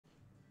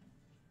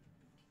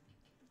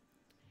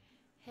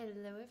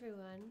Hello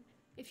everyone.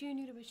 If you're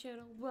new to my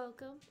channel,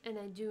 welcome, and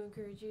I do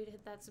encourage you to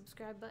hit that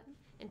subscribe button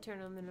and turn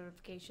on the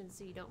notifications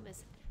so you don't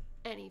miss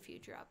any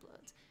future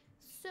uploads.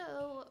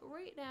 So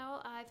right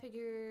now I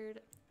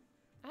figured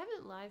I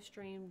haven't live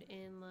streamed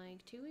in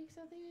like 2 weeks,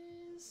 I think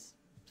it is.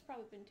 It's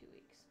probably been 2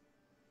 weeks.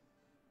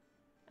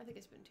 I think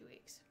it's been 2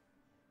 weeks.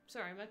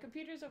 Sorry, my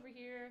computer's over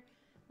here,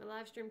 my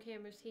live stream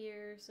camera's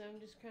here, so I'm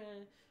just kind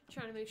of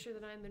trying to make sure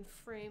that I'm in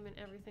frame and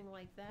everything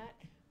like that.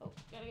 Oh,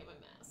 gotta get my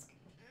mask.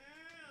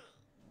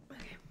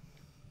 Okay.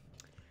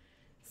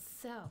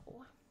 So,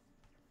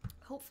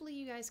 hopefully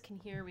you guys can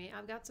hear me.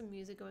 I've got some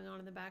music going on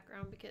in the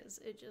background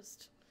because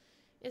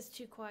it's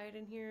too quiet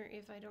in here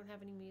if I don't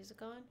have any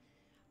music on.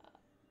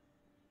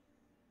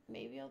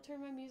 Maybe I'll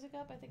turn my music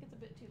up. I think it's a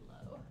bit too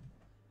low.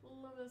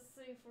 Let me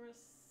see for a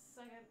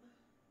second.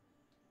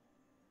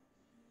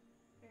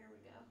 There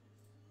we go.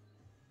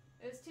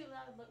 If it's too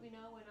loud, let me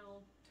know and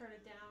I'll turn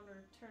it down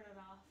or turn it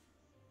off.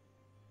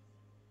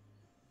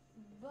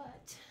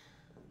 But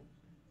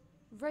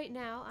right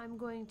now, I'm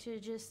going to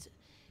just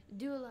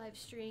do a live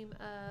stream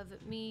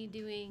of me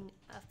doing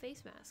a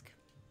face mask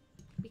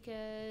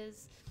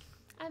because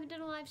I haven't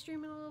done a live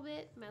stream in a little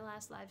bit. My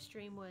last live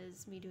stream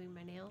was me doing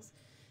my nails.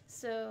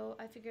 So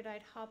I figured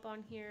I'd hop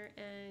on here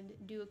and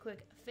do a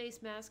quick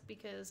face mask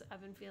because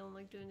I've been feeling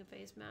like doing a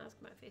face mask.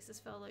 My face has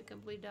felt like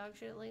complete dog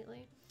shit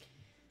lately.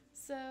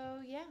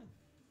 So yeah,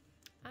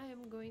 I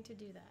am going to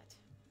do that.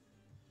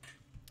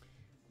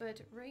 But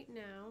right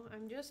now,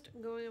 I'm just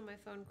going on my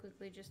phone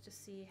quickly just to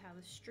see how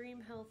the stream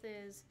health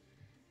is.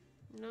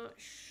 Not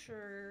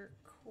sure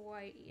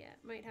quite yet.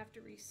 Might have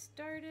to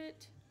restart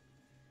it.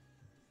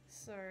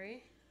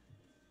 Sorry.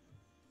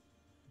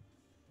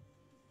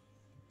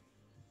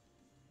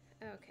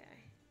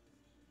 Okay.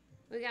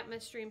 We got my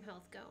stream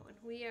health going.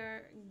 We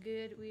are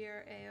good. We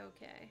are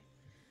a-okay.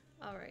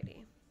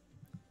 Alrighty.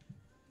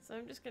 So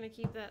I'm just going to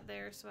keep that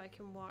there so I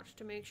can watch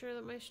to make sure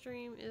that my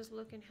stream is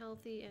looking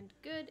healthy and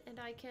good and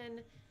I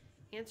can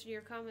answer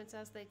your comments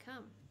as they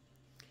come.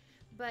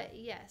 But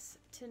yes,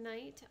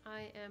 tonight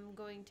I am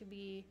going to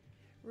be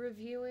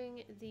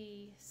reviewing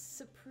the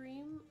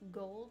Supreme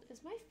Gold.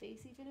 Is my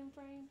face even in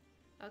frame?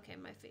 Okay,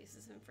 my face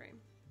is in frame.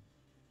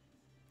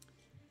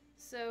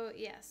 So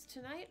yes,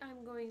 tonight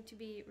I'm going to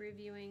be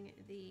reviewing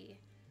the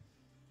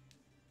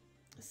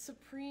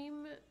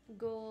Supreme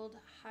Gold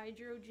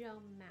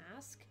Hydrogel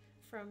Mask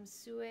from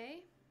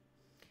SooAE.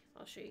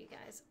 I'll show you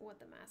guys what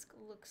the mask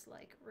looks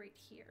like right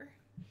here.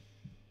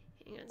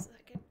 Hang on a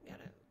second,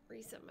 gotta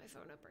reset my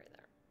phone up right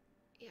there.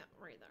 Yeah,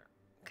 right there.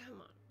 Come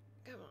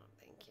on,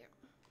 thank you.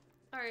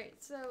 Alright,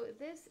 so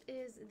this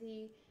is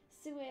the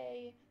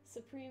SooAE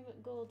Supreme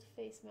Gold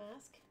Face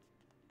Mask.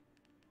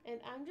 And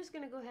I'm just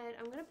gonna go ahead,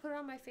 I'm gonna put it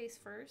on my face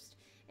first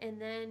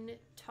and then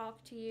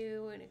talk to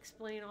you and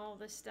explain all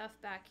this stuff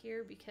back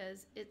here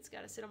because it's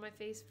gotta sit on my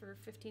face for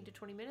 15 to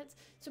 20 minutes.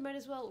 So might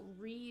as well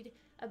read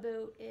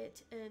about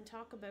it and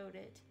talk about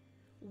it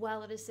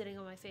while it is sitting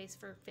on my face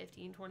for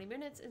 15-20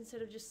 minutes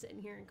instead of just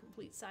sitting here in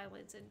complete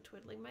silence and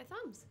twiddling my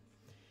thumbs.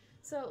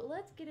 So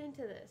let's get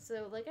into this.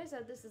 So like I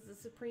said, this is the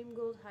Supreme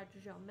Gold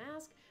Hydrogel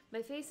Mask.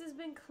 My face has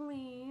been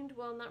cleaned.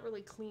 Well, not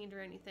really cleaned or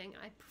anything.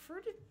 I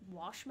prefer to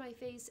wash my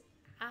face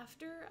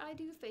after I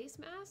do face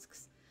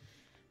masks.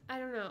 I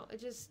don't know.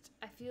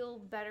 I feel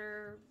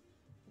better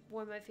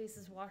when my face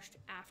is washed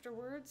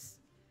afterwards.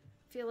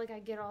 Feel like I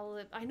get all of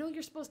it. I know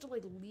you're supposed to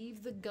like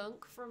leave the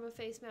gunk from a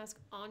face mask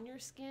on your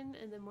skin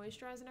and then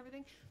moisturize and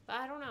everything, but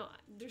I don't know.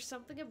 There's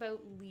something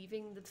about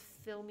leaving the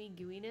filmy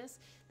gooiness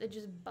that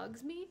just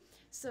bugs me.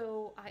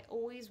 So I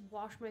always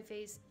wash my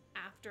face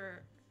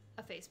after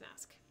a face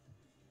mask.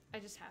 I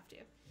just have to.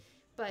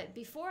 But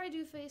before I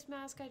do face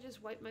mask, I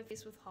just wipe my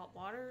face with hot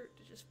water.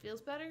 It just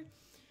feels better.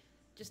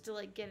 Just to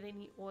like get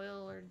any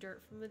oil or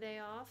dirt from the day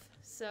off.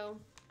 So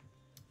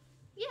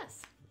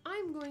yes,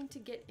 I'm going to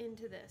get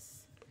into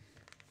this.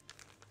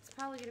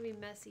 Probably gonna be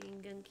messy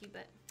and gunky,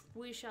 but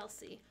we shall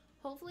see.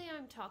 Hopefully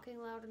I'm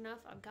talking loud enough.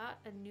 I've got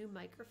a new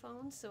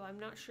microphone, so I'm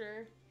not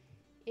sure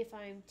if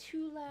I'm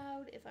too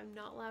loud, if I'm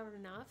not loud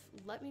enough.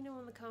 Let me know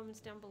in the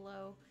comments down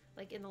below,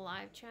 like in the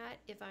live chat,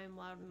 if I'm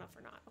loud enough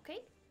or not, okay?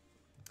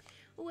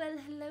 Well,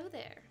 hello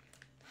there.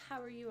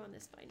 How are you on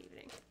this fine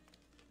evening?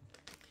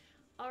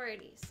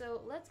 Alrighty,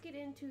 so let's get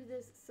into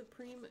this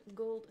Supreme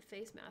Gold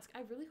face mask.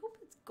 I really hope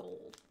it's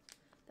gold.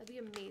 That'd be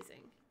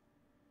amazing.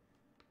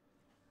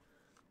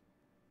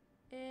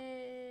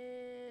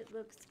 It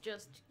looks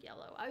just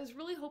yellow. I was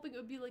really hoping it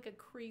would be like a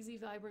crazy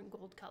vibrant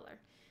gold color,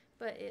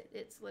 but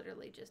it's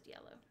literally just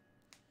yellow.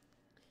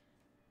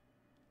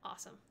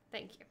 Awesome.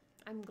 Thank you.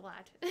 I'm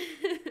glad.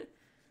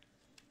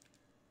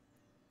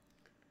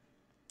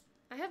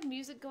 I have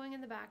music going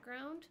in the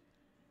background.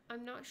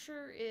 I'm not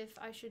sure if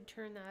I should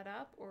turn that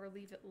up or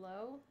leave it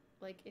low.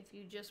 Like if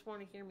you just want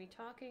to hear me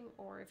talking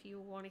or if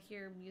you want to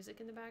hear music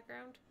in the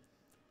background.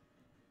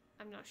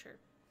 I'm not sure.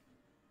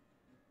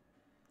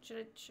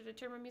 Should I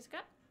turn my music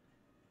up?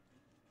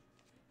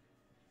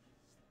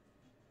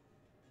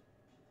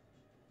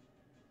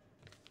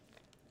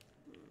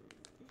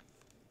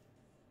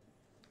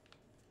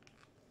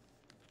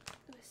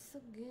 Let's so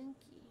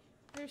gunky.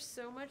 There's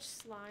so much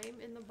slime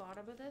in the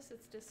bottom of this,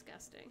 it's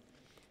disgusting.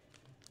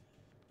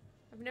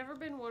 I've never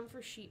been one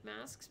for sheet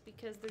masks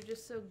because they're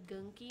just so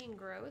gunky and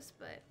gross,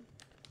 but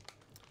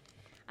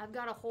I've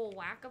got a whole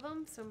whack of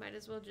them, so might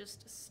as well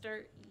just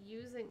start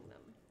using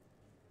them.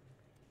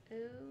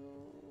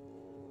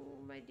 Oh,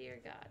 my dear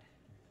God.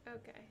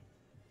 Okay.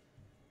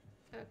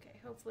 Okay,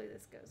 hopefully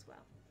this goes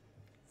well.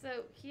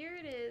 So here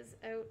it is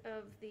out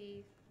of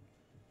the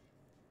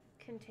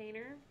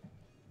container.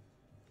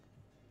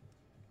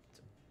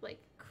 It's like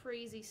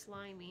crazy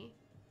slimy.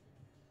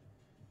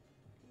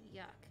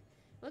 Yuck.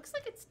 Looks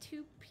like it's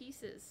 2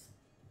 pieces.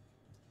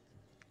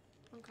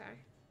 Okay.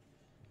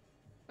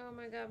 Oh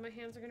my God, my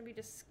hands are gonna be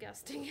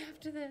disgusting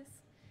after this.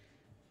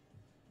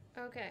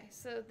 Okay,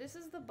 so this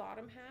is the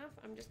bottom half.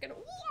 I'm just gonna...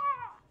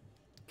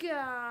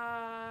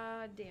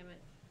 God damn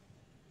it.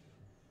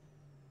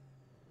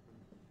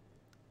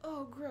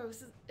 Oh,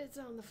 gross. It's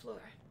on the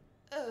floor.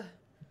 Ugh.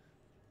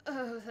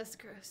 Oh, that's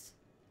gross.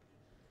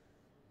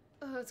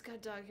 Oh, it's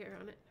got dog hair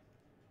on it.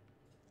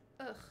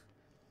 Ugh.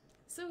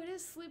 So it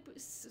is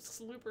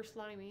super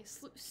slimy.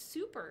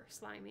 Super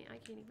slimy. I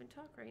can't even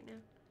talk right now.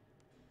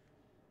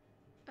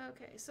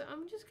 Okay, so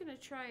I'm just gonna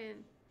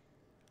trying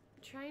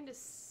to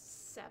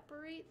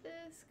separate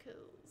this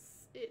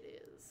because it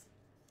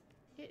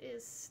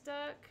is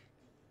stuck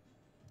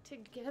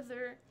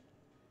together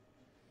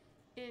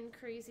in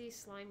crazy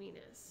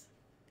sliminess.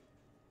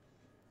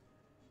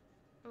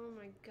 Oh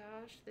my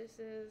gosh, this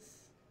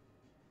is...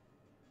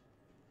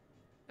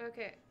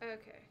 Okay,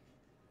 okay.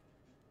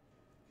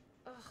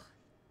 Ugh,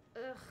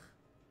 ugh.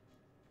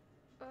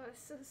 Oh,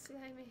 it's so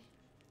slimy.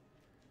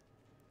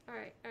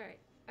 Alright, alright.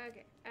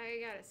 Okay,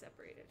 I got it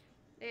separated.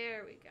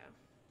 There we go.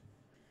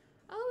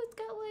 Oh, it's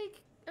got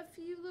like a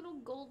few little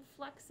gold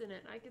flecks in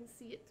it. I can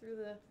see it through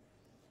the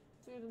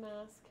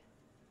mask.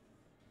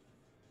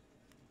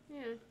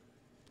 Yeah.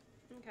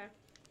 Okay.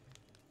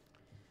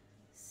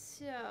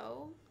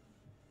 So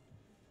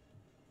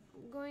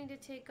I'm going to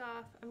take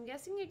off, I'm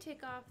guessing you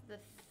take off the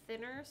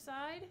thinner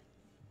side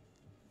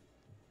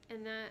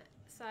and that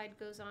side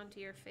goes onto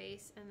your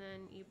face and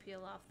then you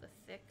peel off the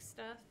thick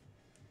stuff.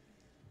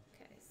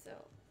 Okay, so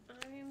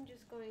I'm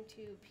just going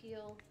to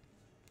peel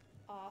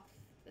off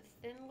the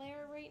thin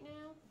layer right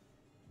now.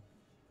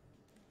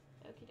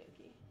 Okie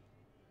dokie.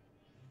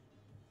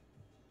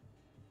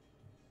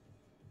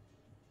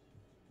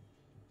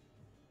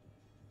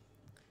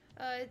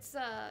 It's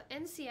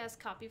NCS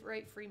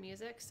copyright free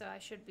music, so I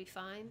should be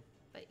fine,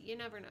 but you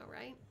never know,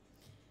 right?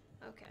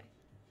 Okay,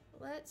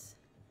 let's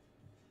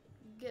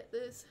get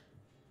this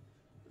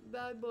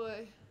bad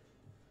boy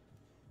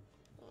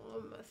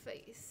on my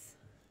face.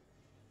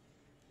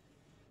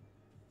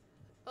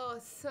 Oh,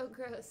 it's so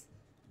gross.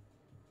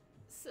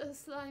 So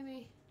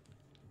slimy.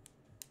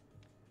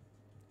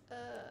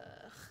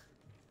 Ugh.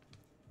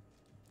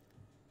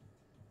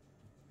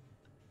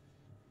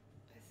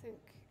 I think...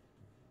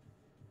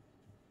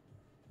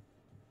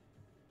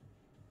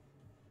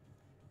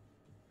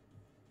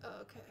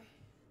 Okay.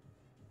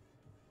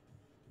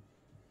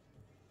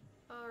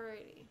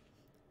 Alrighty.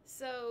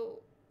 So,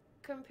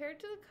 compared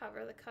to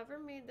the cover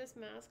made this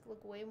mask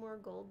look way more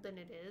gold than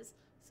it is.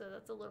 So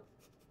that's a little...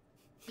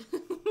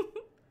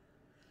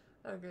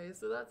 Okay,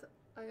 so that's...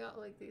 I got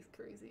like these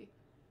crazy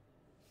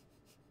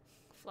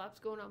flaps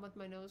going on with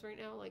my nose right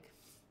now. Like,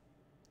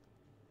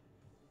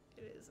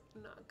 it is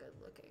not good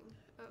looking.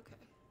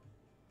 Okay.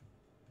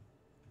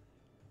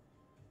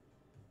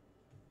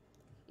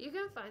 You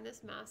can find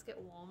this mask at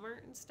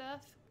Walmart and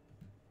stuff.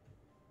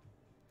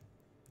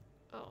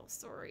 Oh,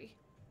 sorry.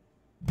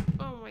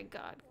 Oh my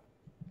God.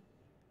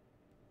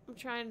 I'm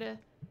trying to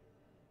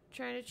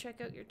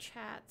check out your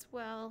chats.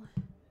 Well,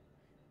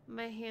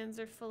 my hands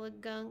are full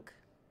of gunk.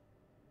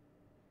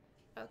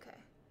 Okay.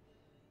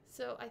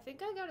 So I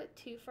think I got it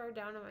too far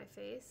down on my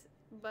face,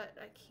 but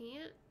I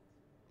can't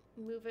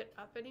move it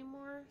up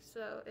anymore,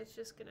 so it's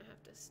just gonna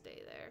have to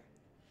stay there.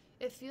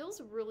 It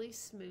feels really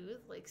smooth,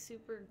 like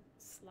super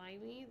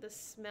slimy. The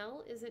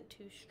smell isn't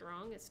too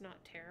strong. It's not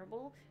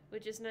terrible,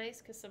 which is nice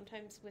because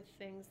sometimes with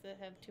things that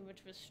have too much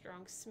of a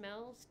strong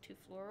smell, too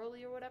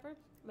florally or whatever,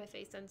 my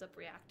face ends up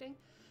reacting.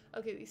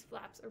 Okay, these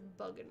flaps are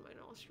bugging my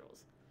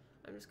nostrils.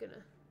 I'm just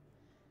gonna,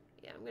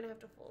 yeah, I'm gonna have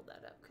to fold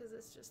that up because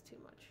it's just too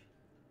much.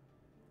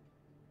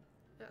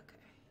 Okay.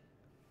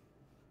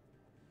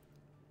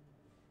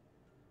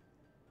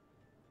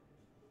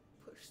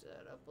 Push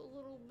that up a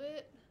little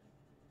bit.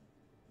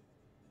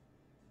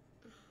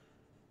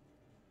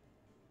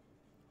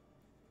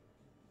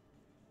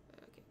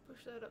 Okay,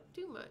 push that up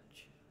too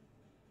much.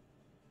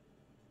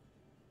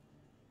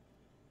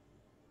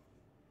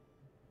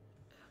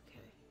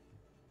 Okay.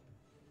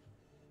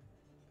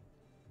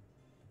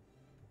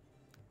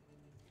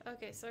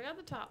 Okay, so I got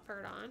the top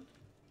part on.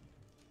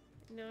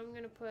 Now I'm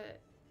gonna put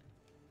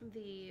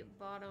the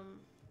bottom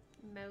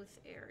mouth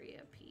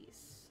area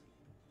piece.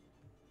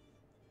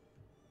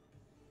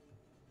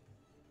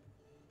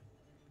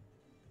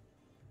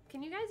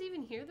 Can you guys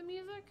even hear the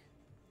music?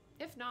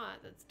 If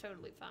not, that's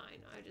totally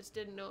fine. I just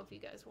didn't know if you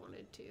guys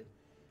wanted to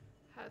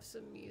have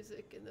some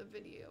music in the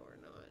video or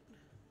not.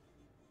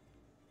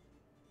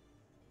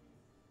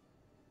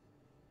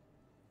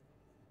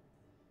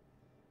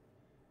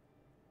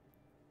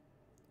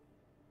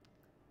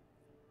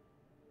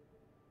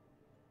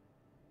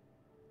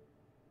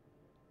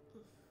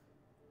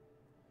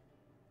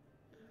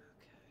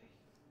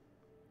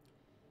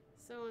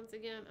 So once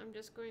again, I'm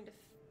just going to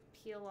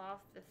peel off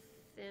the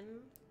thin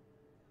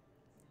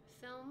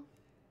film.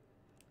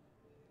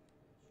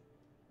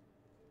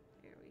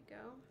 There we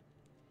go.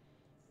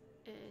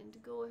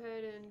 And go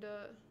ahead and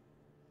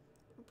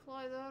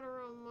apply that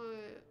around my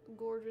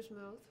gorgeous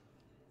mouth.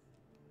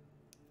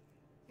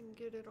 And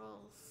get it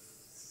all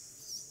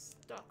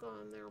stuck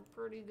on there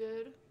pretty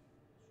good.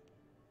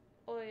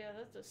 Oh yeah,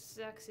 that's a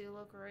sexy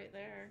look right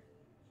there.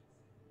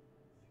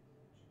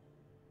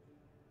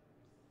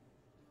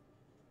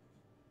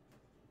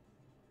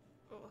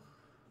 Oh,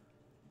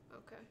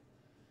 okay.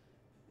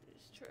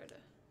 Just try to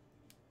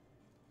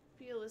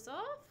peel this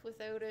off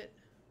without it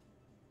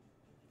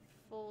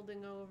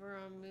folding over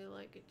on me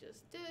like it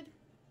just did.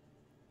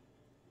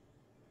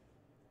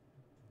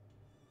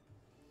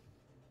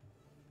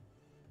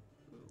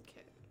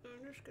 Okay,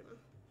 I'm just gonna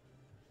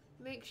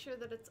make sure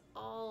that it's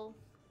all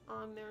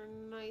on there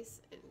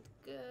nice and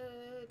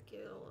good. Give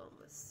it a little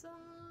massage.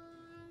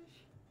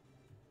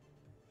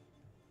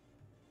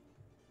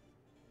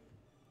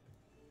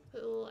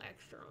 Put a little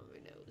extra on my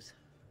nose.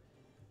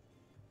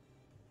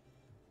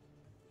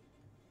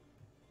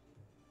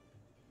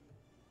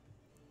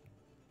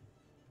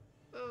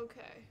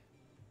 Okay.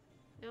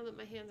 Now that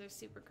my hands are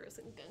super gross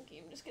and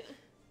gunky, I'm just gonna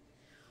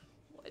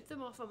wipe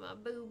them off on my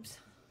boobs.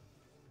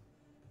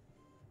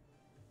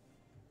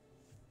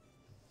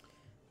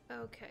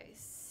 Okay,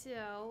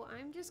 so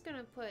I'm just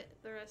gonna put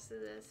the rest of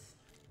this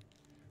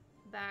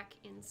back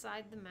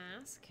inside the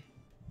mask.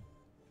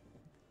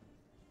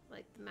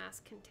 Like the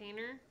mask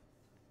container.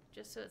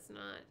 Just so it's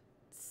not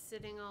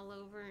sitting all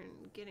over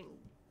and getting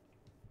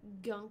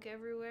gunk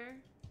everywhere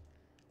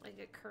like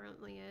it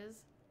currently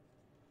is.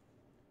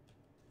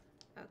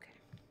 Okay.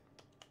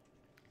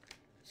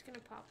 Just gonna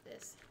pop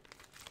this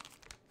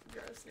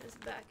grossness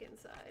back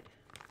inside.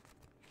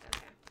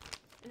 Okay.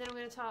 And then I'm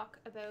gonna talk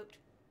about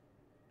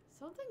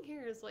something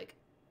here is like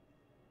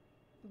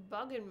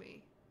bugging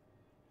me.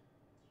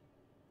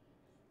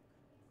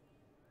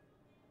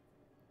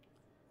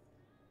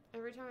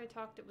 Every time I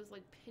talked, it was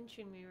like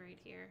pinching me right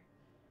here.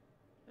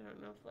 I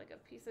don't know if like a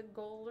piece of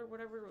gold or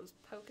whatever was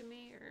poking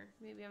me, or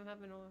maybe I'm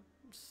having a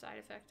side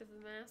effect of the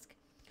mask.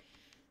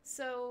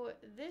 So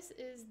this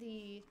is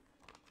the,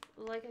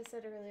 like I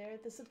said earlier,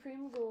 the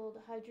Supreme Gold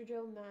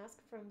Hydrogel Mask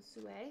from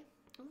SooAE.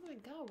 Oh my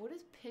god, what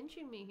is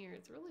pinching me here?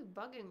 It's really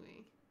bugging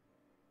me.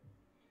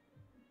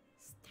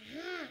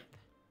 Stop!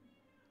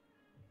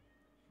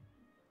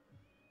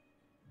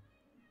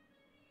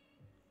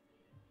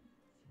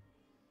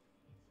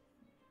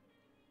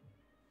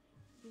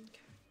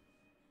 Okay.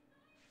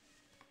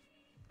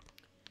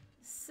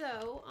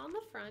 So on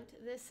the front,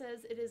 this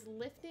says it is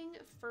lifting,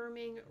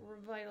 firming,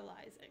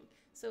 revitalizing.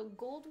 So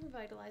gold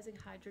revitalizing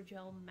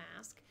hydrogel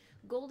mask.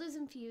 Gold is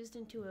infused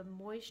into a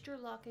moisture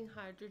locking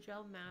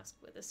hydrogel mask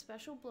with a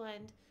special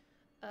blend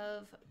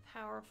of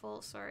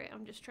powerful, sorry,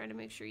 I'm just trying to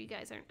make sure you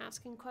guys aren't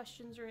asking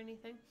questions or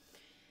anything.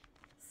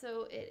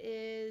 So it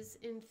is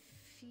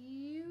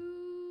infused,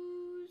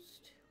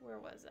 where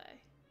was I?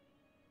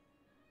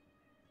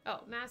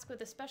 Oh, mask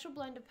with a special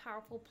blend of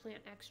powerful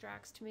plant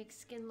extracts to make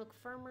skin look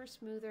firmer,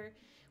 smoother,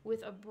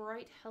 with a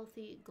bright,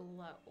 healthy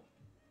glow.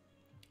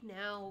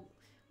 Now,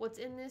 what's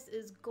in this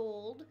is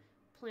gold,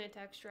 plant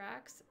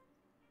extracts,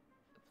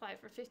 apply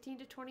for 15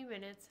 to 20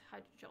 minutes,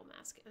 hydrogel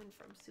mask, and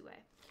from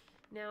SooAE.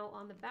 Now,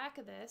 on the back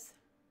of this,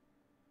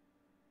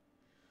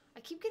 I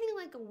keep getting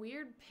like a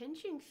weird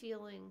pinching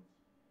feeling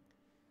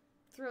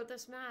throughout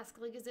this mask,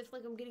 like as if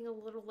like I'm getting a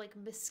little like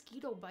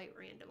mosquito bite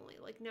randomly.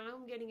 Like now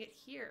I'm getting it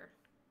here.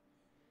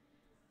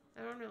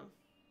 I don't know.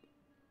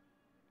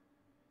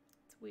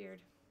 It's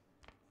weird.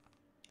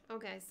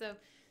 Okay, so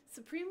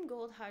Supreme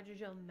Gold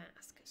Hydrogel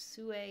Mask,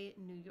 SooAE,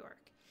 New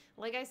York.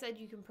 Like I said,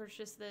 you can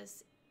purchase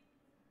this.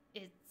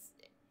 It's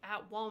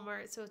at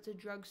Walmart, so it's a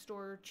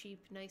drugstore,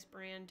 cheap, nice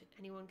brand.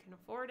 Anyone can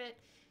afford it.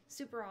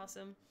 Super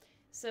awesome.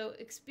 So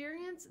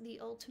experience the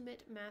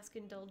ultimate mask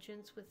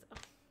indulgence with... Oh,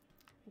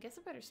 I guess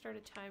I better start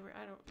a timer.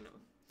 I don't know.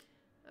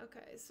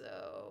 Okay,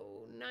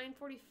 so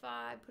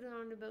 9:45. Put it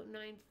on to about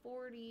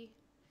 9:40.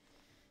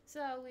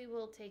 So we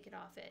will take it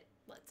off at,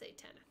 let's say,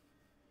 10.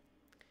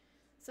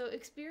 So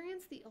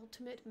experience the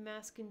ultimate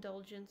mask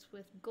indulgence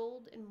with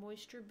gold and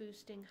moisture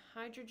boosting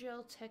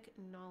hydrogel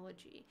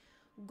technology.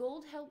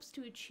 Gold helps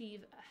to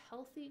achieve a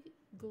healthy,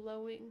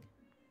 glowing,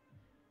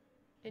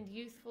 and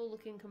youthful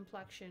looking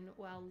complexion,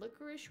 while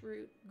licorice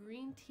root,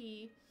 green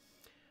tea,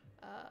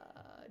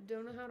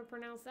 don't know how to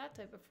pronounce that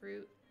type of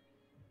fruit,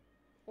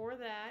 or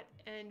that,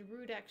 and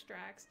root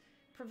extracts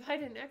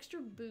provide an extra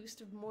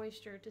boost of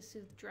moisture to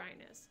soothe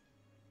dryness.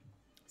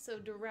 So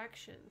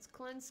directions: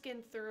 cleanse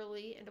skin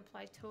thoroughly and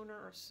apply toner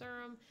or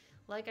serum.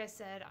 Like I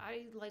said,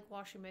 I like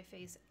washing my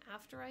face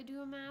after I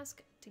do a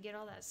mask to get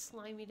all that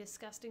slimy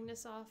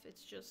disgustingness off.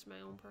 It's just my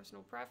own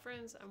personal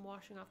preference. I'm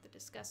washing off the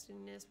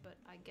disgustingness, but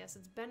I guess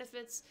it's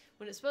benefits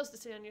when it's supposed to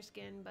stay on your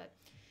skin. But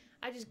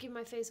I just give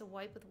my face a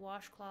wipe with a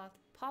washcloth,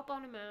 pop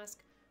on a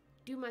mask,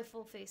 do my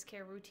full face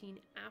care routine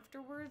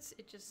afterwards.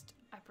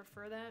 I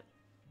prefer that.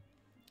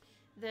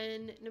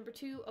 Then number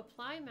 2,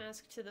 apply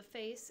mask to the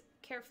face,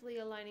 carefully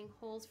aligning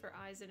holes for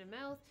eyes and a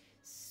mouth.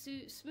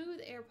 Smooth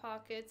air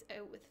pockets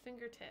out with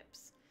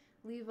fingertips.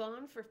 Leave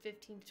on for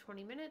 15 to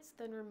 20 minutes,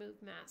 then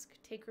remove mask.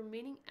 Take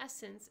remaining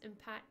essence and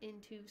pat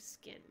into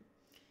skin.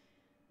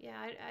 Yeah,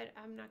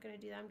 I'm not going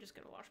to do that. I'm just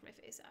going to wash my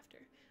face after.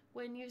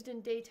 When used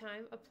in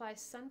daytime, apply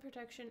sun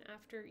protection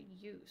after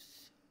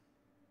use.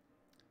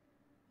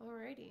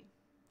 Alrighty.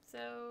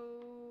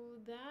 So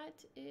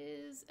that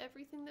is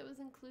everything that was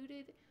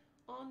included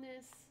on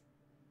this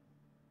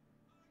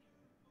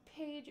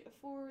page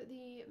for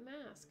the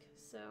mask.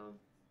 So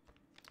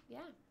yeah,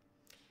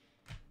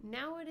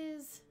 now it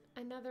is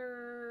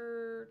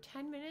another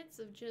 10 minutes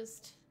of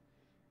just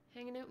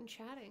hanging out and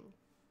chatting.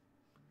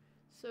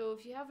 So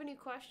if you have any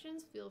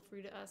questions, feel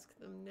free to ask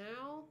them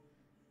now,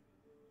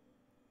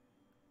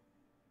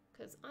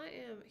 because I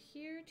am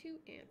here to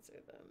answer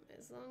them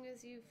as long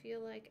as you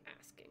feel like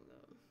asking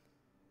them.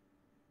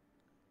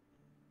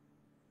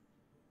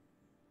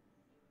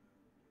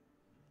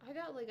 I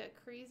got like a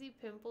crazy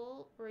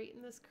pimple right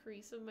in this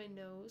crease of my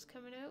nose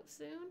coming out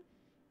soon,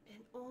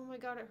 and oh my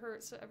god, it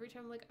hurts. So every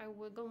time like I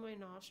wiggle my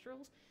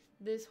nostrils,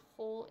 this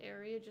whole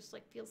area just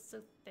like feels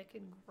so thick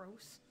and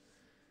gross.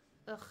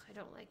 Ugh, I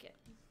don't like it.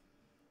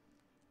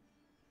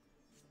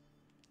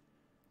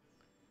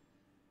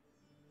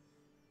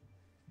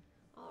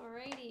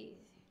 Alrighty.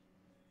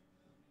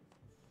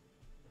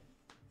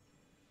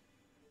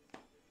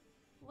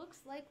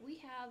 Looks like we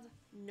have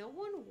no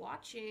one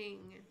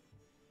watching.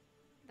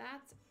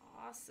 That's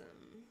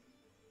awesome.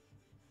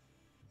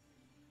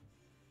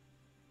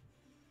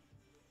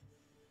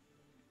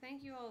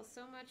 Thank you all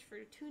so much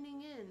for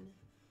tuning in.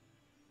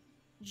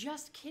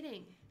 Just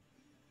kidding.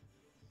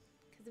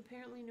 Because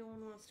apparently no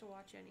one wants to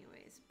watch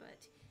anyways.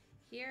 But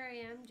here I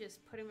am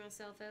just putting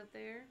myself out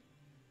there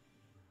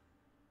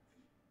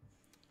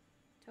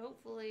to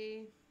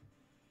hopefully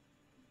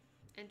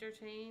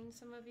entertain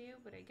some of you.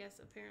 But I guess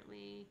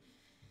apparently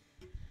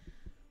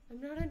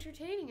I'm not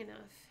entertaining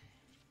enough.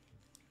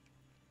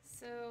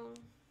 So,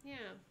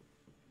 yeah.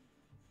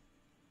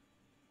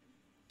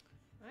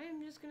 I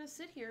am just going to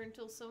sit here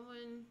until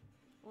someone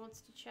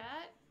wants to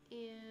chat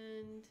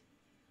and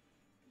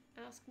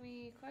ask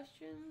me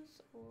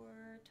questions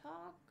or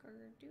talk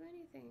or do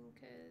anything,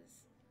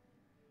 because,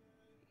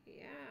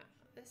 yeah,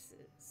 this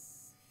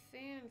is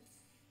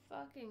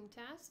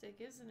fan-fucking-tastic,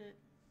 isn't it?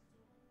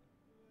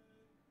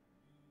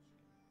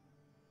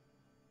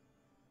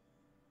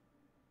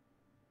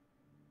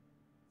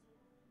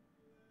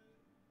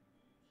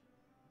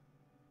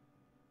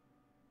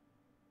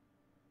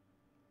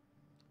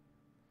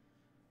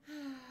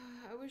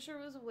 I wish there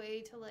was a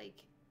way to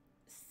like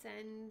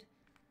send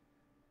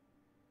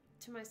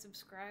to my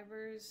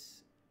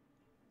subscribers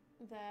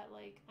that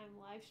like I'm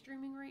live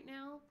streaming right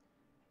now,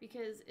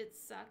 because it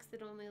sucks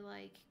that only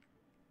like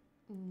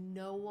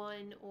no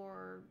one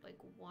or like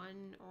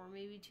one or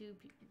maybe two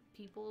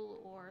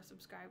people or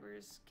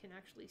subscribers can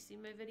actually see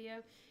my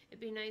video. It'd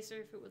be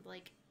nicer if it would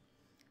like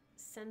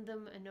send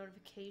them a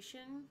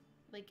notification,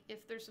 like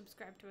if they're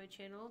subscribed to my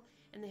channel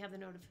and they have the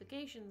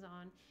notifications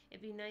on,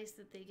 it'd be nice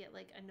that they get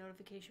like a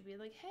notification being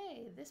like,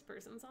 hey, this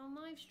person's on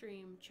live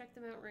stream, check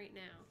them out right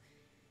now.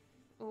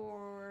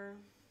 Or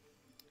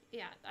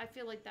yeah, I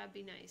feel like that'd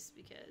be nice,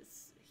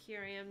 because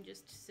here I am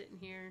just sitting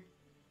here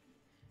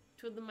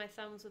twiddling my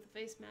thumbs with a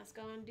face mask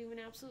on doing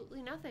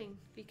absolutely nothing,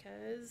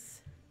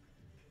 because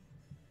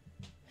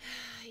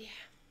yeah.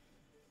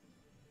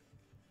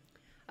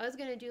 I was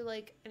gonna do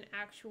like an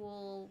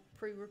actual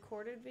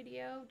pre-recorded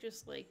video,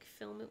 just like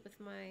film it with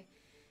my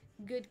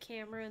good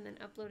camera and then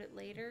upload it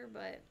later,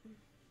 but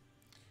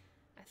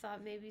I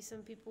thought maybe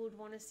some people would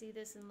want to see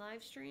this in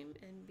live stream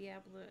and be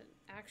able to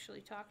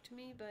actually talk to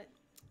me, but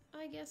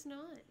I guess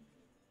not.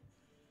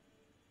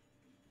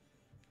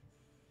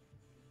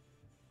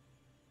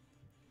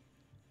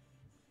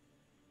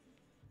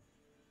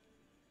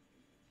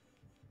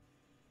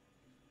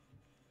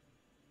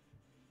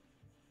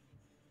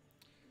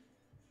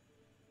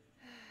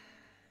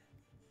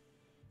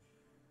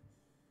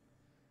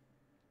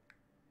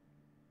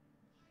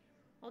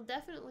 I'll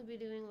definitely be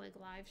doing like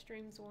live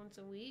streams once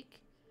a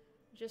week,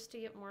 just to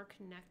get more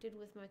connected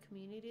with my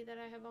community that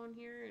I have on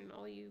here and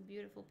all you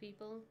beautiful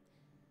people.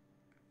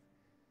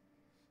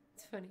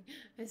 It's funny,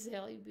 I say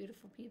all you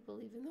beautiful people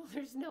even though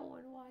there's no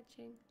one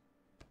watching.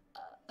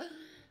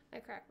 I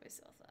crack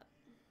myself up.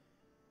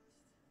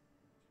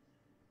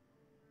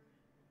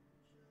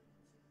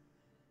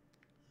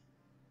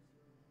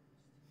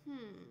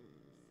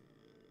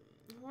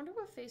 I wonder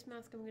what face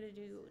mask I'm gonna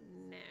do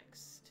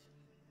next.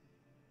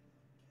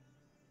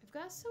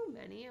 I've got so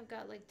many. I've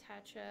got like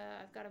Tatcha.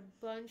 I've got a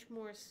bunch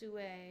more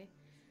SooAE.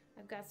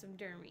 I've got some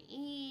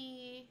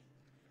Dermy-E,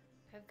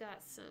 I've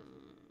got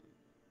some,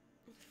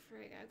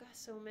 frig, I've got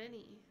so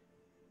many.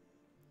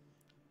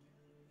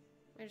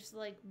 I just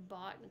like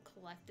bought and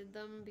collected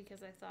them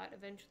because I thought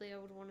eventually I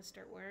would want to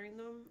start wearing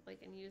them, like,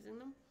 and using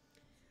them.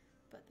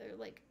 But they're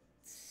like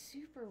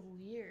super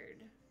weird.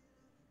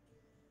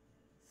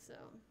 So,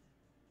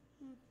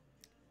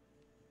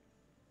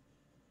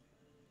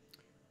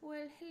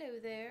 well, hello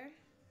there.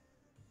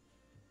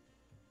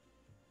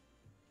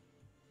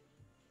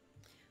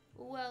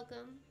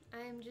 Welcome.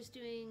 I'm just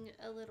doing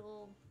a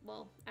little,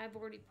 well, I've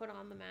already put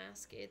on the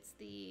mask. It's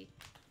the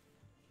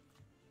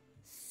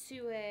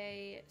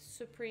SooAE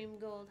Supreme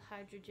Gold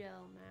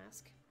Hydrogel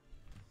mask.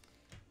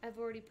 I've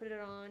already put it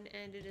on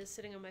and it is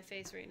sitting on my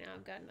face right now.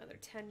 I've got another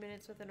 10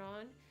 minutes with it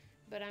on,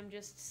 but I'm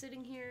just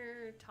sitting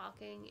here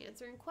talking,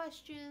 answering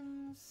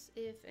questions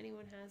if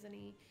anyone has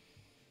any,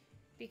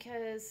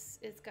 because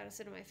it's got to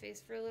sit on my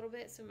face for a little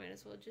bit, so might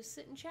as well just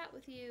sit and chat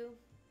with you.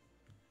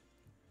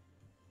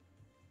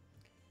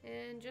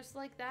 And just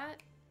like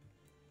that,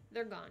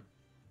 they're gone.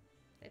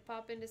 They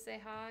pop in to say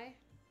hi,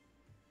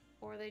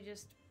 or they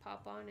just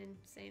pop on and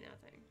say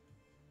nothing.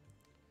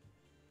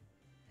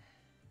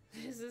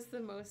 This is the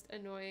most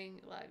annoying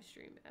live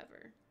stream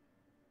ever.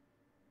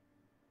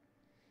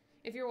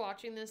 If you're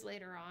watching this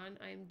later on,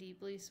 I'm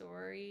deeply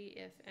sorry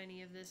if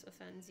any of this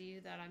offends you,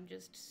 that I'm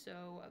just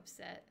so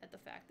upset at the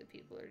fact that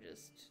people are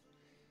just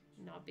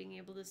not being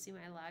able to see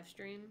my live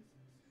stream.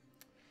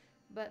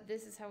 But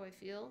this is how I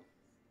feel.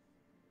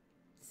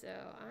 So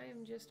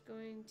I'm just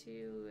going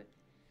to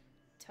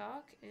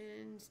talk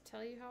and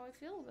tell you how I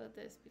feel about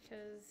this,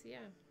 because,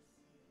 yeah,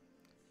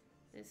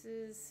 this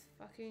is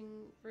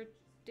fucking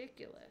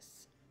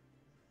ridiculous.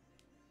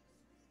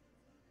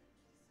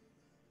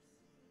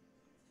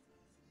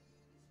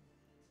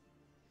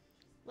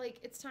 Like,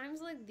 it's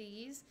times like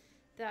these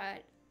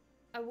that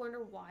I wonder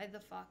why the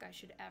fuck I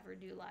should ever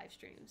do live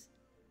streams.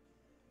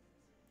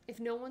 If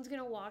no one's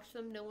gonna watch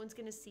them, no one's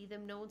gonna see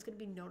them, no one's gonna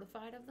be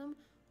notified of them,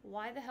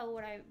 why the hell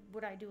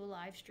would I do a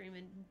live stream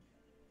and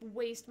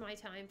waste my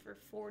time for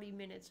 40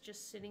 minutes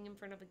just sitting in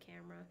front of a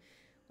camera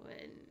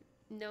when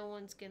no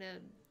one's gonna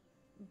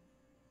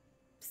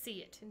see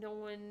it? No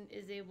one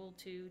is able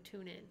to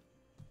tune in.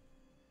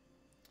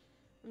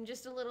 I'm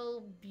just a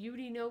little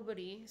beauty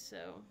nobody,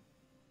 so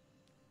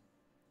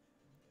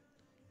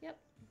yep.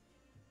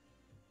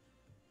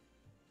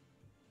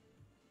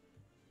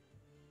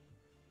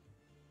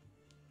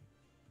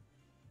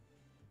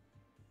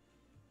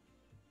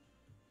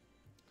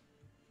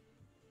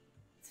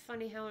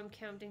 Funny how I'm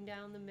counting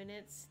down the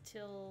minutes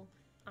till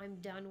I'm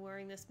done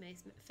wearing this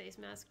face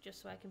mask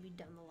just so I can be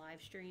done the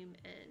live stream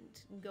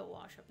and go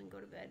wash up and go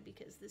to bed,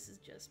 because this is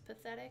just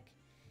pathetic.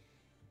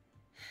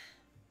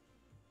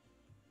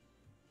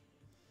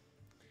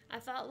 I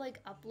thought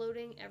like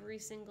uploading every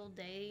single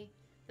day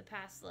the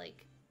past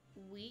like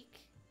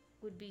week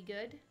would be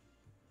good.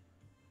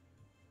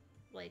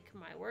 Like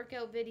my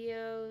workout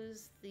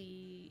videos,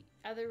 the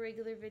other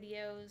regular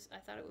videos, I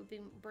thought it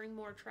would bring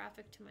more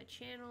traffic to my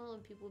channel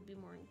and people would be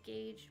more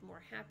engaged,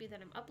 more happy that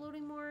I'm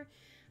uploading more,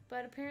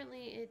 but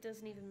apparently it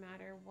doesn't even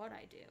matter what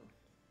I do.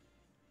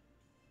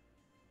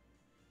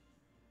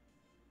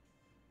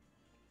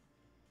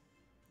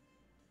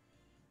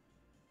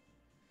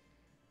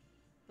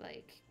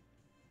 Like,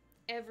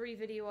 every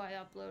video I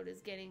upload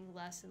is getting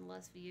less and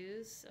less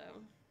views, so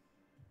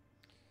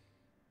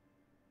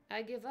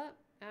I give up.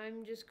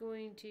 I'm just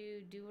going to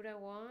do what I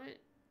want,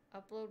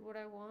 upload what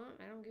I want.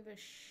 I don't give a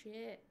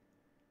shit.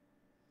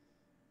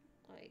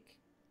 Like,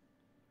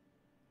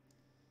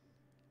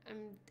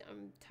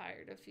 I'm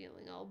tired of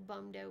feeling all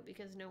bummed out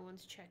because no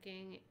one's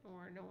checking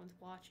or no one's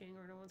watching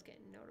or no one's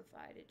getting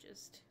notified. It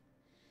just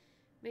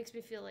makes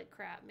me feel like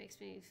crap, makes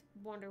me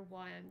wonder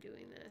why I'm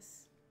doing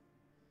this.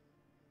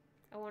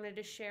 I wanted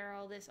to share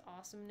all this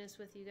awesomeness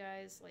with you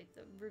guys, like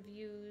the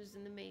reviews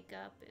and the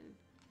makeup, and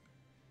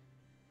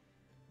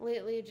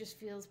lately it just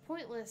feels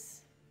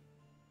pointless.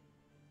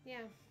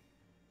 Yeah.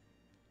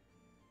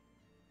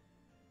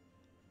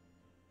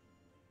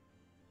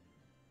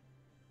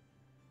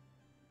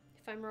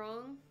 If I'm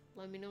wrong,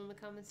 let me know in the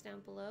comments down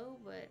below,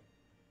 but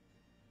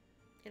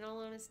in all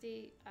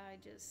honesty, I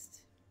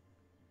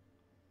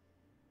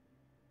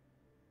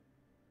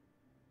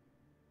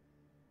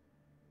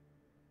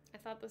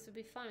thought this would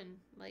be fun,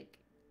 like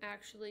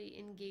actually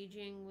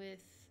engaging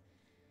with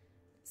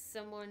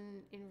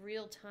someone in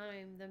real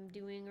time, them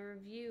doing a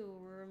review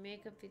or a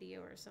makeup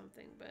video or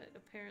something, but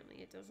apparently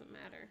it doesn't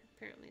matter.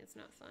 Apparently it's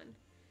not fun.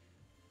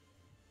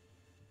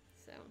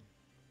 So,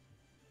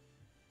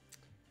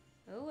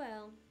 oh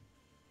well.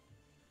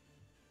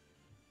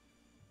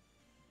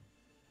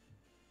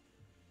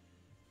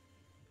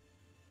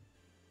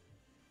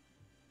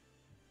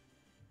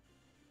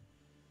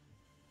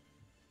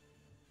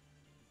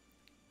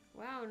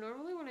 Wow,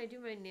 normally when I do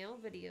my nail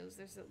videos,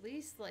 there's at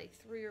least like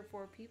 3 or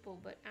 4 people,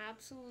 but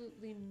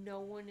absolutely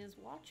no one is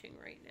watching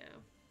right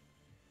now.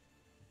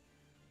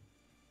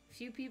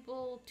 Few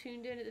people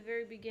tuned in at the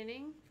very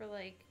beginning for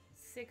like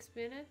 6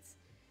 minutes,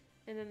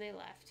 and then they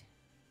left.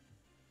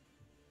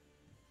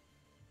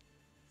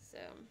 So,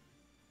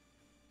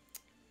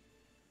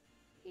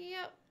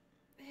 Yep,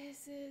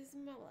 this is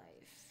my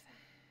life.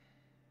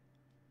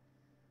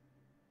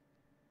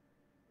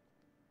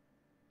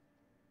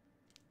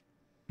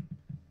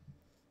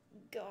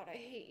 God, I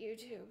hate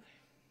YouTube.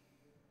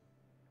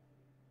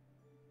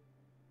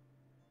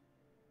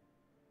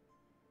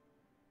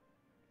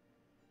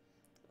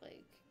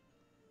 Like,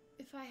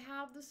 if I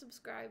have the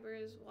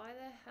subscribers, why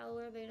the hell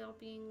are they not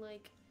being,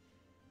 like,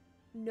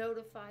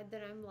 notified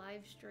that I'm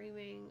live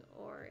streaming?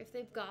 Or if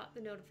they've got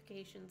the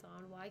notifications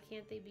on, why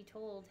can't they be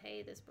told,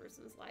 hey, this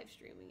person's live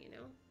streaming, you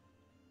know?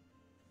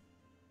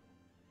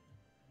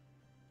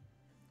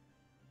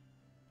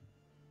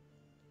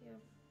 Yeah.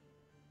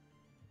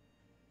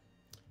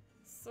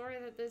 Sorry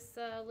that this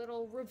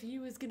little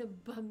review is gonna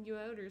bum you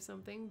out or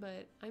something,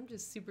 but I'm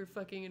just super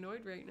fucking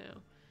annoyed right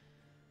now.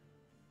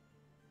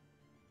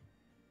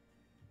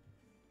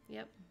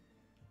 Yep.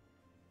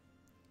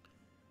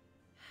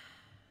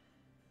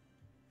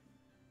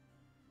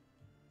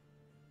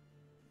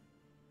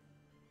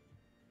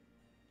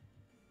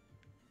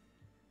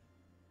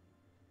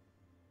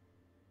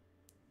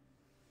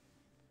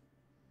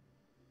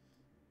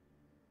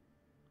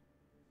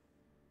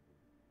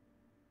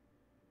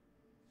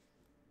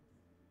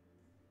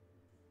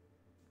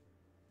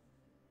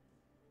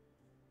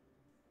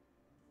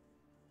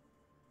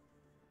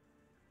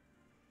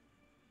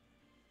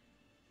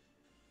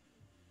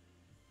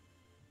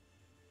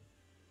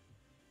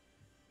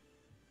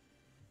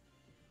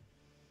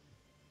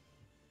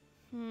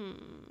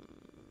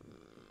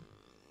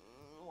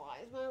 Why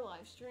is my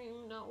live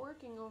stream not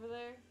working over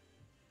there?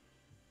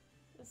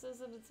 It says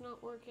that it's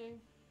not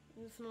working.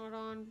 It's not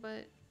on,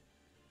 but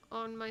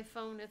on my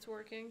phone it's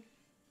working.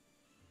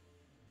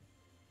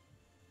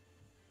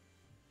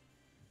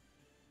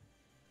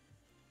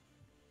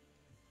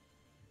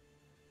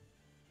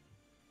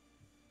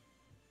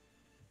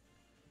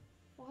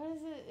 What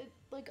is it?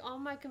 Like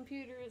on my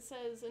computer it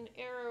says an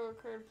error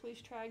occurred,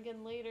 please try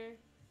again later.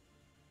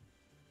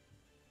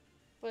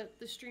 But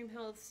the stream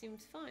health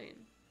seems fine.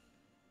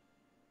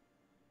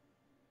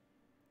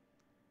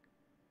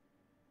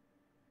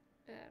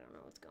 I don't know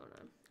what's going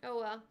on. Oh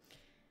well.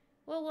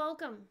 Well,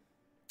 welcome.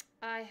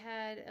 I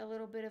had a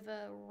little bit of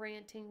a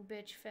ranting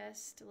bitch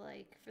fest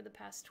like for the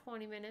past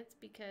 20 minutes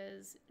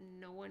because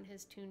no one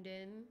has tuned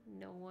in,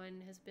 no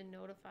one has been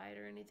notified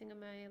or anything of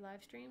my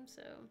live stream,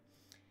 so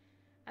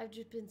I've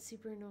just been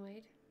super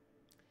annoyed.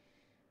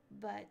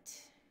 But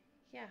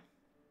yeah,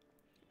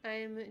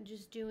 I'm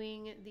just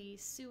doing the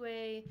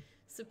SooAE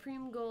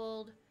Supreme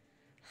Gold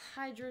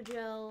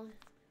Hydrogel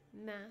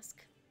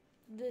mask.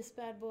 This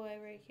bad boy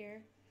right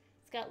here.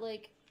 It's got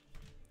like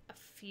a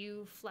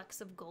few flecks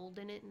of gold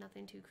in it,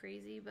 nothing too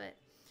crazy, but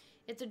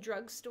it's a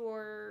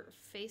drugstore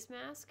face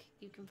mask.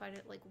 You can find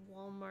it like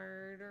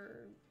Walmart,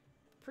 or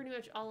pretty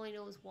much all I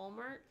know is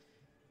Walmart.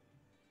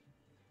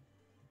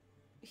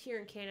 Here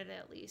in Canada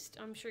at least.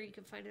 I'm sure you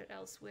can find it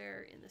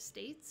elsewhere in the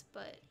States,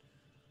 but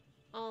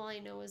all I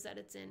know is that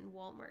it's in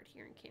Walmart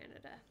here in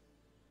Canada.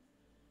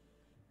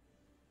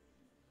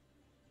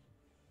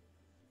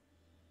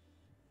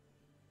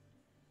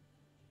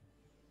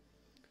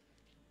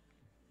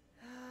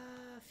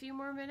 A few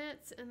more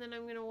minutes and then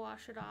I'm gonna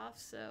wash it off.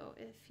 So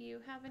if you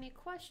have any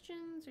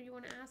questions or you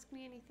want to ask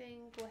me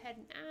anything, go ahead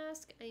and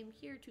ask. I am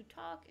here to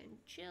talk and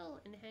chill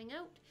and hang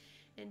out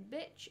and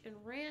bitch and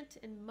rant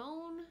and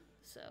moan.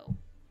 So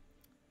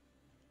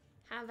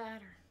have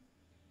at her.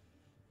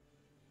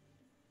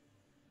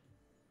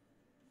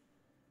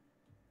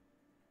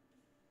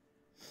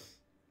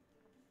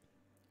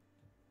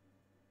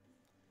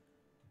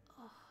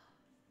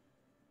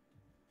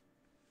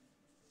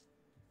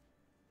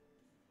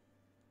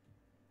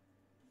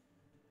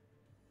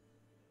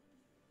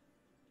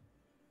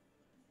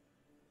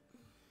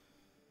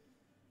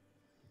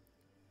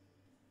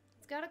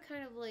 Got a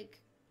kind of like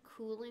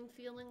cooling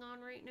feeling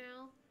on right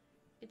now.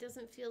 It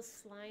doesn't feel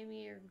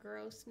slimy or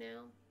gross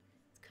now.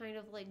 It's kind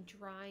of like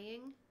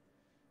drying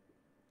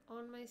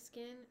on my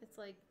skin. It's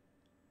like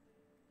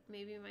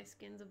maybe my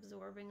skin's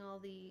absorbing all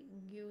the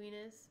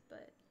gooiness,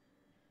 but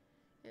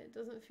it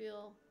doesn't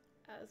feel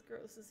as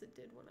gross as it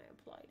did when I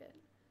applied it.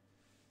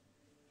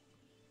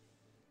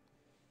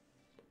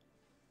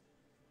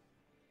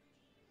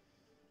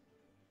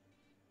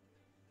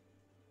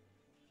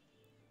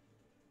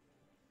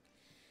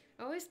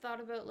 I always thought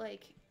about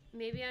like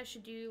maybe I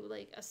should do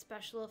like a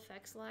special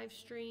effects live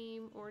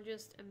stream or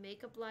just a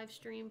makeup live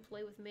stream,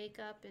 play with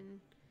makeup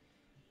and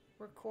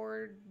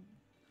record,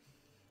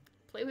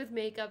 play with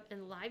makeup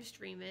and live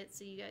stream it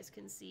so you guys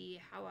can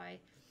see how I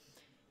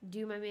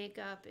do my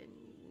makeup and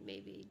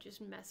maybe just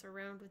mess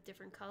around with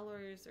different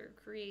colors or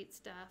create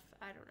stuff.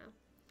 I don't know.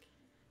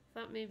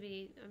 Thought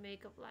maybe a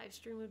makeup live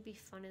stream would be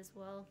fun as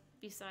well,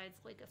 besides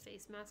like a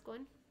face mask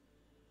one.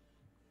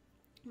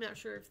 I'm not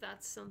sure if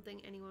that's something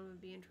anyone would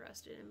be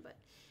interested in, but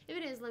if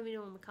it is, let me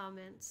know in the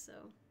comments.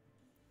 So,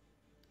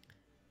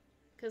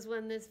 because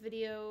when this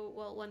video,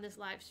 well, when this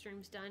live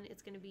stream's done,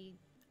 it's going to be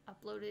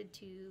uploaded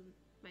to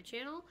my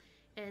channel,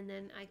 and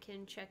then I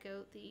can check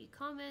out the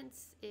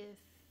comments if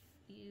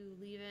you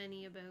leave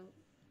any about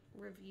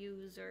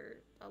reviews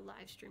or a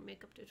live stream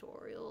makeup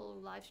tutorial,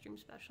 live stream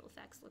special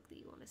effects look that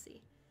you want to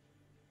see.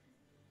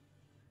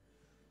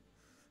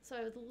 So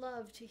I would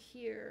love to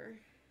hear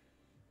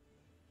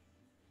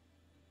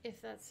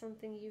if that's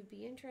something you'd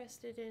be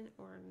interested in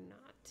or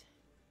not.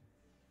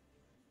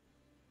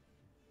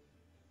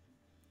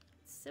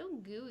 It's so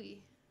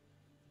gooey.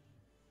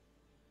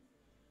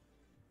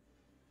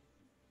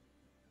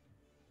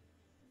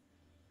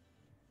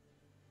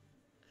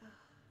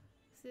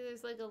 See,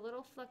 there's like a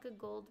little fleck of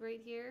gold right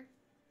here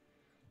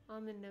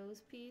on the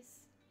nose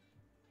piece.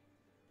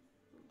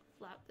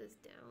 Flap this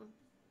down.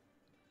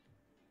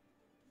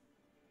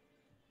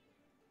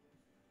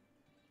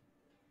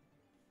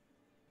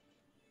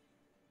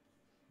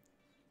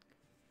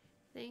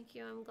 Thank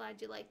you, I'm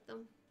glad you like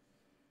them.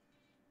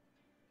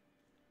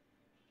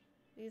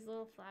 These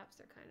little flaps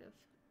are kind of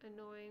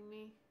annoying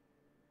me.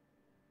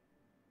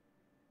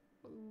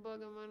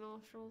 Bugging my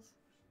nostrils.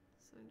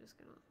 So I'm just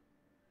gonna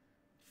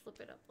flip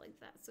it up like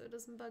that so it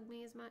doesn't bug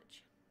me as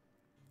much.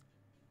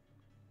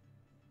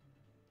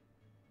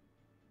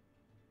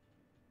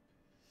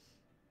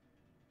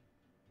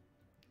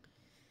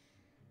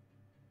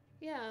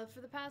 Yeah, for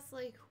the past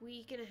like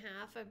week and a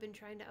half, I've been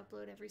trying to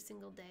upload every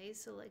single day.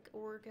 So like a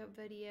workout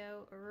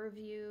video, a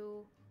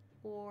review,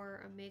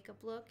 or a makeup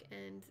look.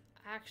 And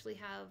I actually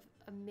have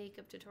a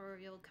makeup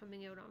tutorial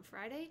coming out on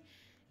Friday.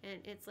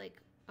 And it's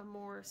like a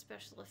more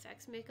special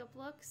effects makeup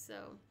look.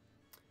 So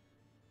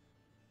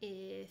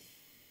if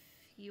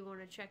you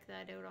want to check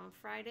that out on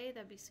Friday,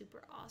 that'd be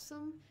super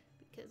awesome.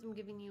 Because I'm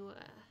giving you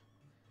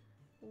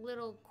a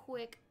little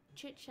quick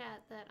chit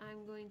chat that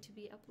I'm going to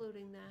be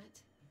uploading that.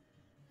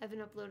 I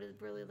haven't uploaded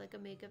really like a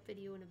makeup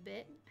video in a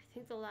bit. I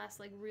think the last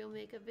like real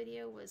makeup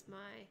video was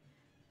my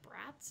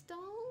Bratz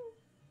doll.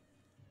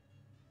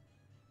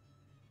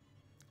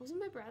 Was it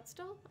my Bratz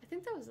doll? I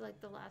think that was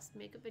like the last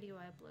makeup video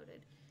I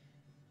uploaded.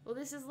 Well,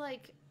 this is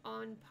like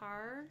on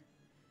par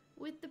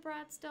with the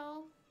Bratz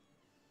doll.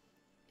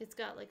 It's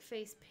got like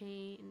face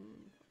paint and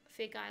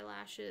fake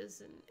eyelashes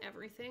and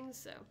everything,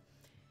 so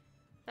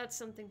that's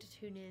something to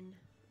tune in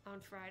on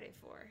Friday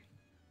for.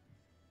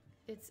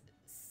 It's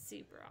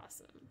super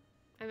awesome.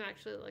 I'm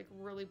actually like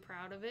really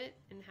proud of it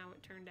and how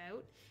it turned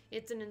out.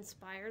 It's an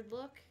inspired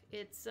look.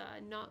 It's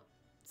not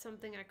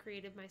something I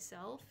created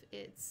myself.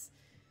 It's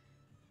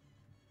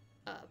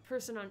a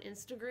person on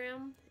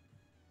Instagram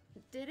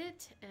did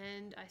it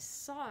and I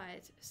saw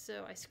it,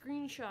 so I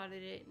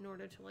screenshotted it in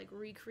order to like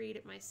recreate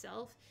it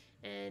myself.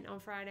 And on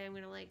Friday I'm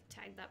gonna like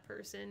tag that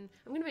person.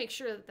 I'm gonna make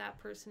sure that that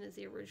person is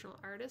the original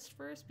artist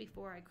first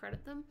before I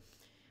credit them.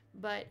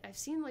 But I've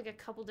seen like a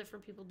couple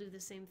different people do the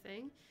same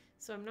thing,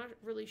 so I'm not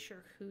really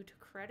sure who to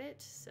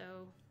credit,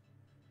 so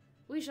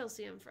we shall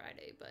see on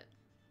Friday. But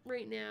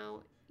right now,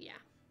 yeah,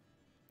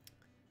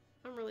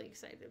 I'm really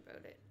excited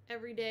about it.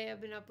 Every day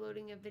I've been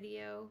uploading a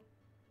video,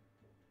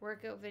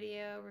 workout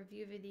video,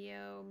 review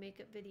video,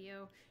 makeup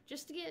video,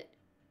 just to get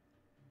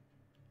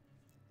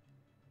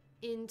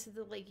into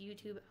the like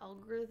YouTube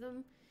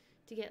algorithm,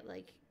 to get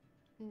like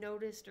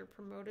noticed or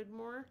promoted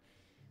more,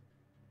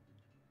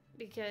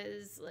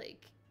 because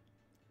like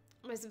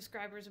my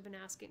subscribers have been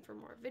asking for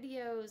more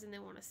videos and they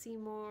want to see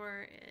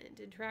more and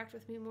interact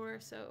with me more,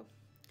 so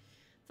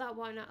thought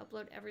why not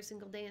upload every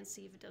single day and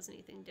see if it does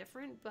anything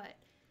different. But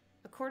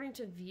according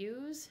to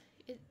views,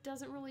 it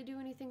doesn't really do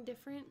anything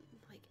different.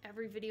 Like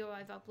every video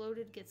I've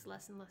uploaded gets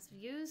less and less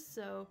views,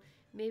 so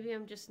maybe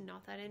I'm just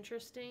not that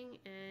interesting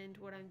and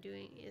what I'm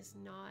doing is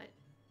not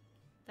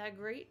that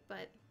great,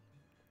 but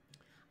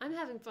I'm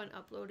having fun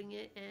uploading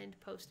it and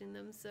posting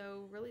them,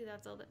 so really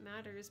that's all that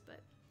matters. But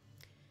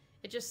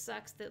it just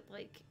sucks that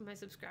like my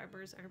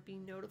subscribers aren't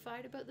being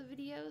notified about the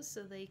videos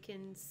so they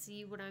can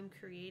see what I'm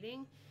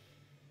creating.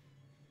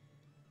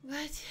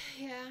 But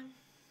yeah,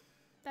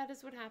 that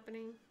is what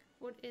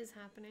is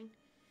happening.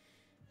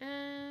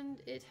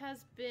 And it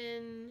has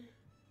been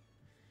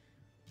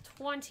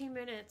 20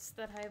 minutes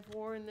that I've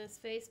worn this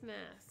face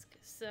mask,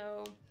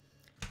 so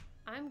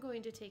I'm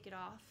going to take it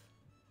off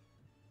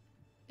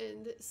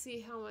and see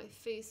how my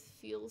face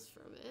feels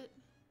from it.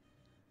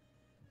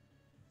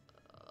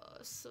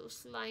 So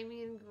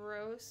slimy and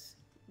gross.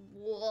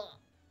 Whoa.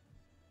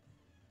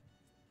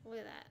 Look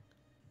at that.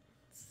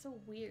 It's so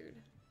weird.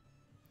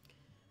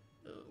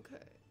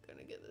 Okay,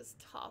 gonna get this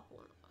top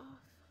one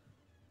off.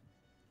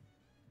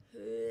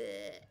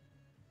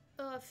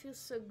 Oh, it feels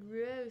so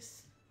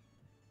gross.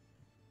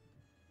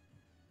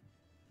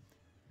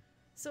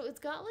 So it's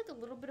got like a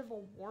little bit of a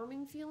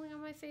warming feeling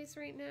on my face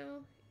right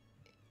now.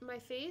 My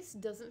face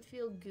doesn't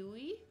feel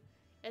gooey.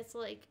 It's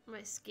like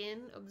my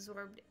skin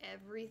absorbed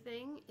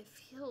everything. It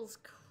feels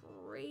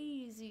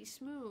crazy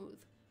smooth.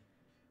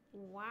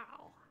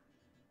 Wow.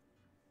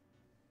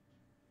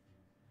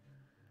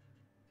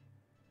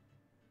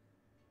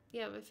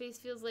 Yeah, my face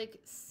feels like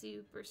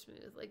super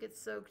smooth. Like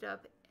it's soaked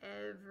up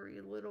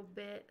every little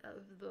bit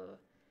of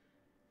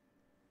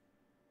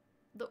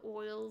the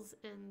oils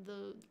and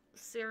the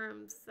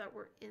serums that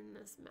were in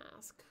this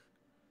mask.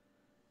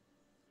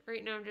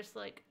 Right now I'm just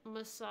like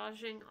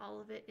massaging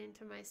all of it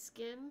into my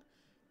skin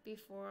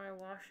before I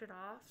wash it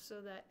off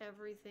so that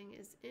everything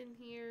is in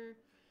here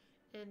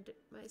and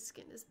my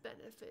skin is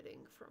benefiting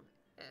from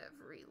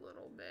every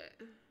little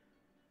bit.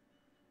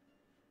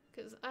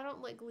 Because I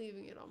don't like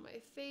leaving it on my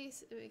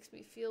face. It makes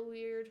me feel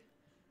weird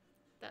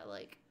that,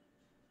 like,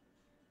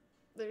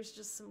 there's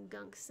just some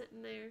gunk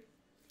sitting there.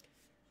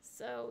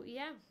 So,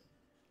 yeah.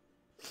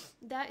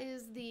 That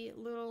is the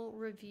little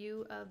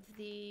review of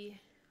the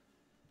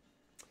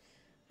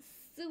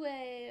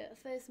SooAE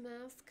face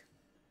mask.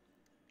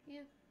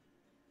 Yeah.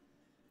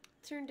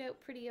 Turned out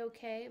pretty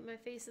okay. My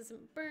face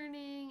isn't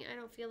burning. I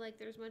don't feel like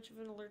there's much of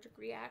an allergic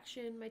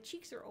reaction. My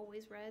cheeks are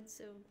always red,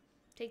 so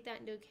take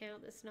that into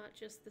account. That's not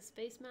just this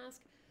face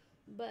mask.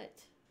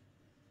 But,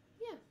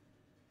 yeah.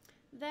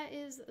 That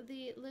is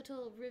the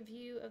little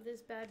review of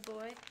this bad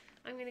boy.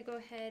 I'm going to go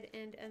ahead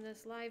and end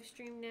this live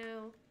stream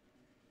now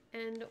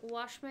and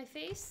wash my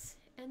face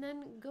and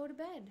then go to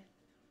bed.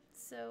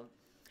 So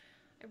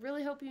I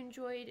really hope you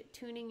enjoyed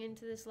tuning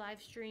into this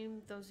live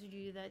stream. Those of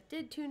you that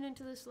did tune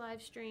into this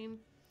live stream,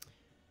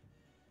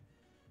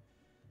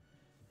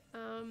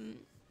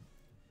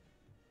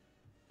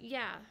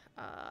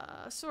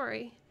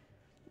 sorry.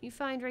 You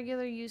find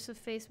regular use of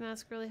face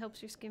mask really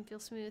helps your skin feel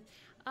smooth.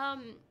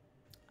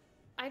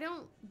 I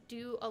don't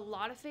do a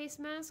lot of face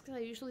masks. I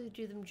usually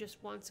do them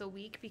just once a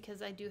week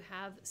because I do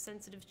have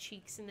sensitive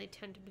cheeks and they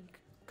tend to be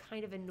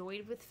kind of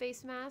annoyed with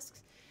face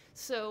masks.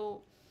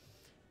 So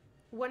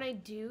when I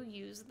do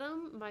use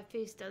them, my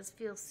face does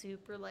feel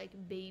super like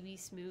baby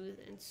smooth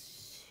and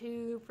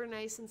super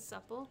nice and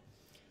supple.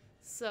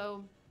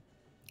 So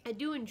I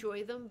do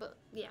enjoy them, but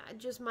yeah,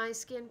 just my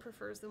skin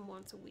prefers them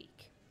once a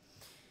week.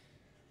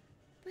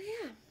 But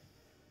yeah,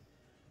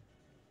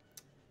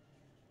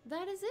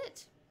 that is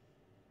it.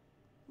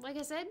 Like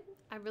I said,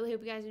 I really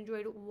hope you guys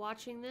enjoyed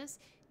watching this.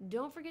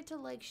 Don't forget to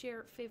like,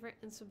 share, favorite,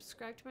 and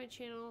subscribe to my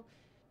channel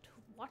to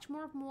watch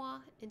more of moi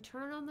and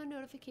turn on the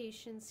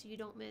notifications so you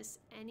don't miss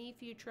any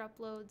future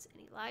uploads,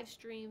 any live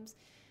streams,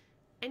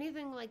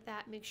 anything like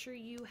that. Make sure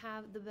you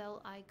have the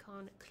bell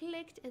icon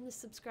clicked and the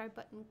subscribe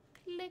button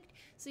clicked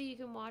so you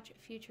can watch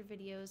future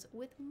videos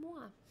with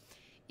moi.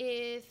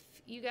 If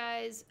you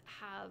guys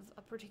have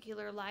a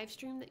particular live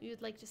stream that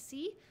you'd like to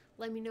see,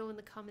 let me know in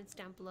the comments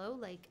down below,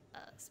 like a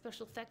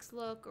special effects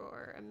look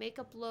or a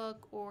makeup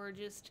look or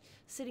just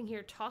sitting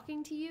here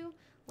talking to you.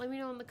 Let me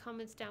know in the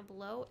comments down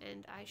below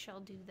and I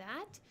shall do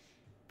that.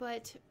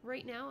 But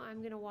right now I'm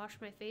going to wash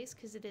my face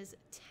because it is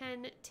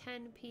 10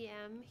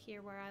 p.m.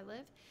 here where I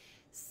live.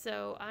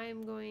 So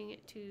I'm going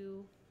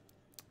to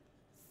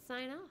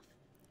sign off.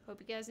 Hope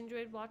you guys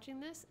enjoyed watching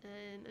this,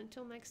 and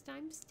until next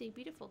time, stay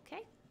beautiful,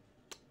 okay?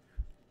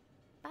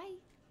 Bye.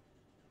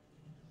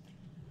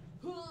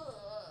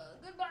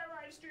 Goodbye,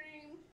 live stream.